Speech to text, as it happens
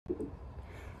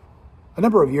A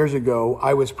number of years ago,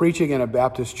 I was preaching in a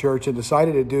Baptist church and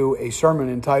decided to do a sermon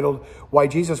entitled, Why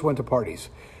Jesus Went to Parties.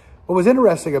 What was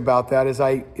interesting about that is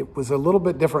it was a little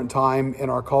bit different time in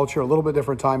our culture, a little bit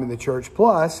different time in the church.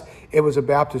 Plus, it was a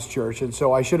Baptist church, and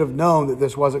so I should have known that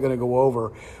this wasn't going to go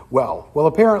over well. Well,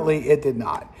 apparently it did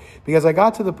not, because I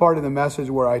got to the part of the message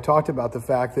where I talked about the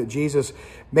fact that Jesus,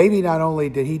 maybe not only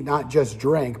did he not just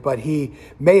drink, but he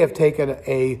may have taken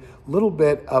a little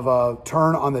bit of a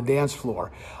turn on the dance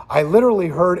floor. I literally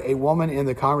heard a woman in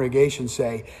the congregation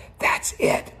say, "That's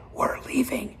it, we're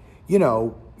leaving." You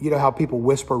know how people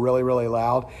whisper really, really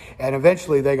loud? And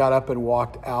eventually they got up and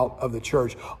walked out of the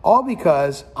church, all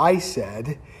because I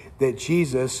said that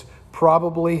Jesus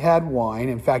probably had wine.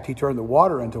 In fact, he turned the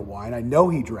water into wine. I know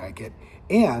he drank it,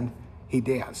 and he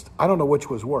danced. I don't know which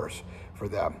was worse for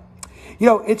them.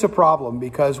 It's a problem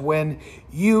because when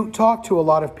you talk to a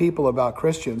lot of people about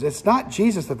Christians, it's not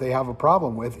Jesus that they have a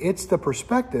problem with. It's the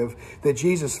perspective that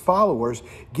Jesus' followers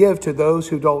give to those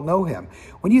who don't know him.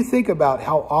 When you think about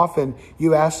how often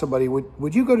you ask somebody,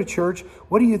 would you go to church?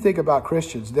 What do you think about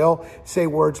Christians? They'll say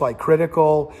words like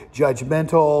critical,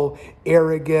 judgmental,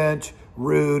 arrogant,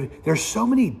 rude. There's so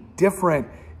many different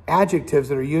adjectives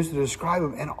that are used to describe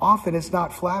him, and often it's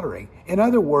not flattering. In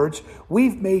other words,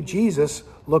 we've made Jesus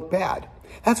look bad.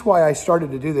 That's why I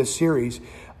started to do this series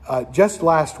just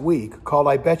last week called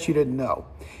I Bet You Didn't Know.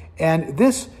 And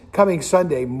this coming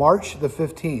Sunday, March the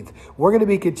 15th, we're going to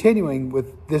be continuing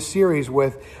with this series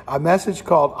with a message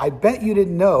called I Bet You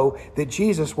Didn't Know That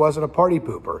Jesus Wasn't a Party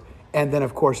Pooper. And then,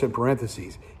 of course, in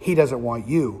parentheses, he doesn't want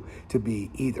you to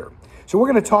be either. So we're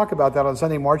going to talk about that on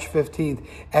Sunday, March 15th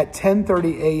at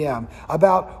 10:30 a.m.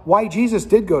 about why Jesus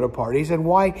did go to parties and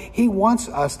why he wants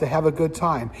us to have a good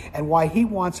time and why he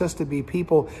wants us to be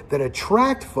people that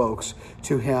attract folks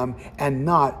to him and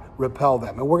not repel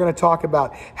them. And we're going to talk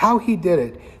about how he did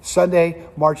it Sunday,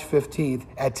 March 15th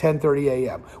at 10:30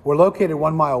 a.m. We're located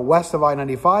 1 mile west of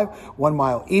I-95, 1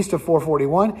 mile east of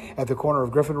 441 at the corner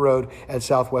of Griffin Road and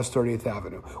Southwest 30th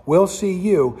Avenue. We'll see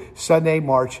you Sunday,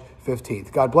 March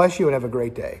 15th. God bless you and have a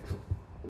great day.